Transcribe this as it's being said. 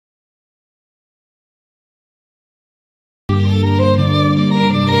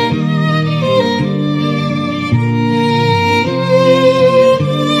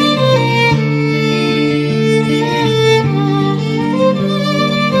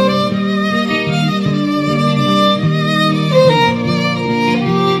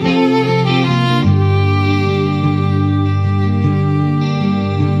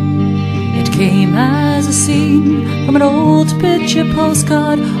picture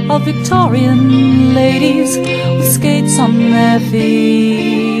postcard of Victorian ladies with skates on their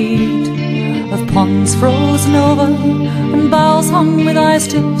feet, of ponds frozen over and boughs hung with ice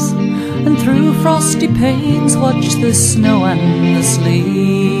tips, and through frosty panes watch the snow and the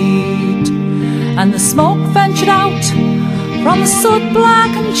sleet. And the smoke ventured out from the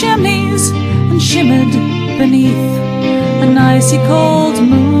soot-blackened chimneys and shimmered beneath an icy cold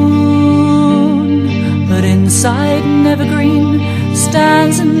moon. But inside Evergreen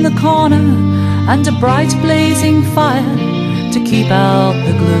stands in the corner, and a bright blazing fire to keep out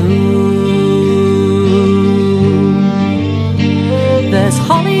the gloom. There's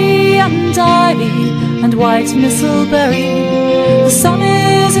holly and ivy and white mistleberry. The sun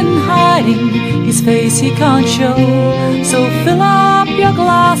is in hiding, his face he can't show. So fill up your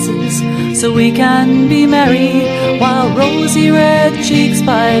glasses so we can be merry, while rosy red cheeks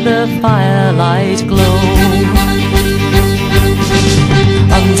by the firelight glow.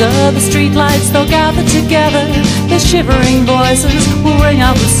 Under the streetlights they'll gather together, their shivering voices will ring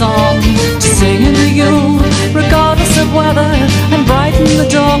out the song to sing in the Yule, regardless of weather, and brighten the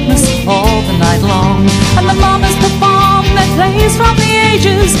darkness all the night long. And the mummers perform their plays from the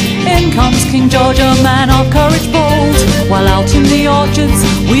ages. In comes King George, a man of courage bold, while out in the orchards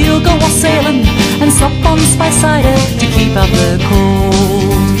we'll go a-sailing and sup on spice cider to keep out the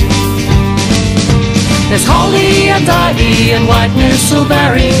cold. There's holly and ivy and white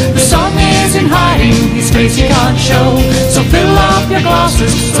mistleberry. The sun is in hiding, his face you can't show. So fill up your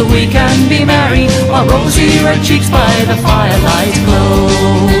glasses so we can be merry, while rosy red cheeks by the firelight glow.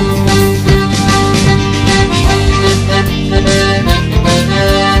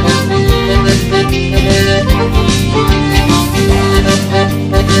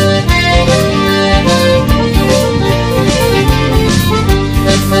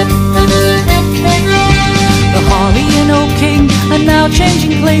 And now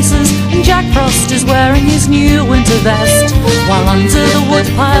changing places, and Jack Frost is wearing his new winter vest, while under the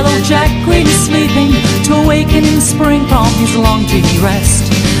woodpile old Jack Green is sleeping to awaken in spring from his long dreamy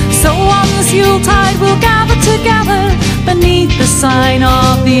rest. So on this Yuletide we'll gather together beneath the sign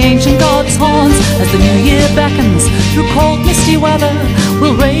of the ancient god's horns. As the new year beckons through cold misty weather,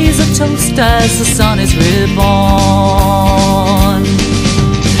 we'll raise a toast as the sun is reborn.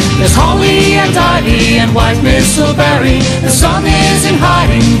 There's holly and ivy and white mistleberry. The sun is in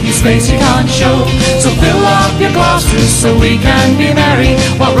hiding, his face you can't show. So fill up your glasses so we can be merry,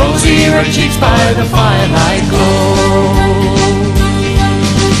 while rosy red cheeks by the firelight glow.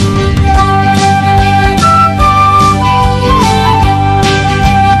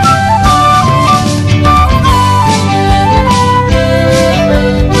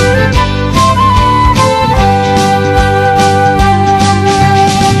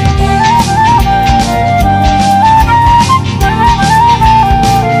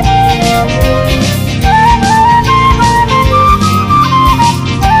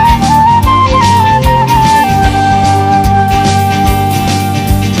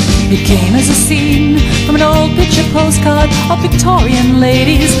 It came as a scene from an old picture postcard of Victorian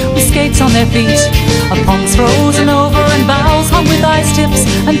ladies with skates on their feet, of ponds frozen over and boughs hung with ice tips,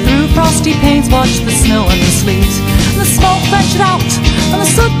 and through frosty panes watched the snow and the sleet. And the smoke ventured out from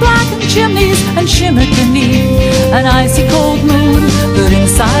the soot-blackened chimneys and shimmered beneath an icy cold moon. But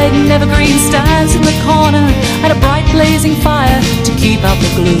inside Evergreen stands in the corner, and a bright blazing fire to keep out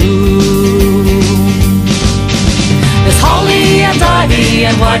the gloom. There's holly and ivy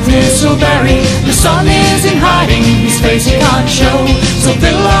and white mistleberry. The sun is in hiding, his face you can't show. So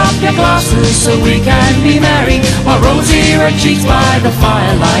fill up your glasses so we can be merry, while rosy red cheeks by the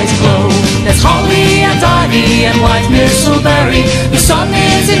firelight glow. There's holly and ivy and white mistleberry. The sun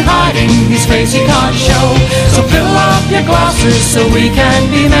is in hiding, his face you can't show. So fill up your glasses so we can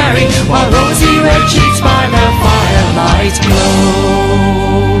be merry, while rosy red cheeks by the firelight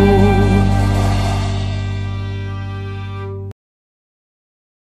glow.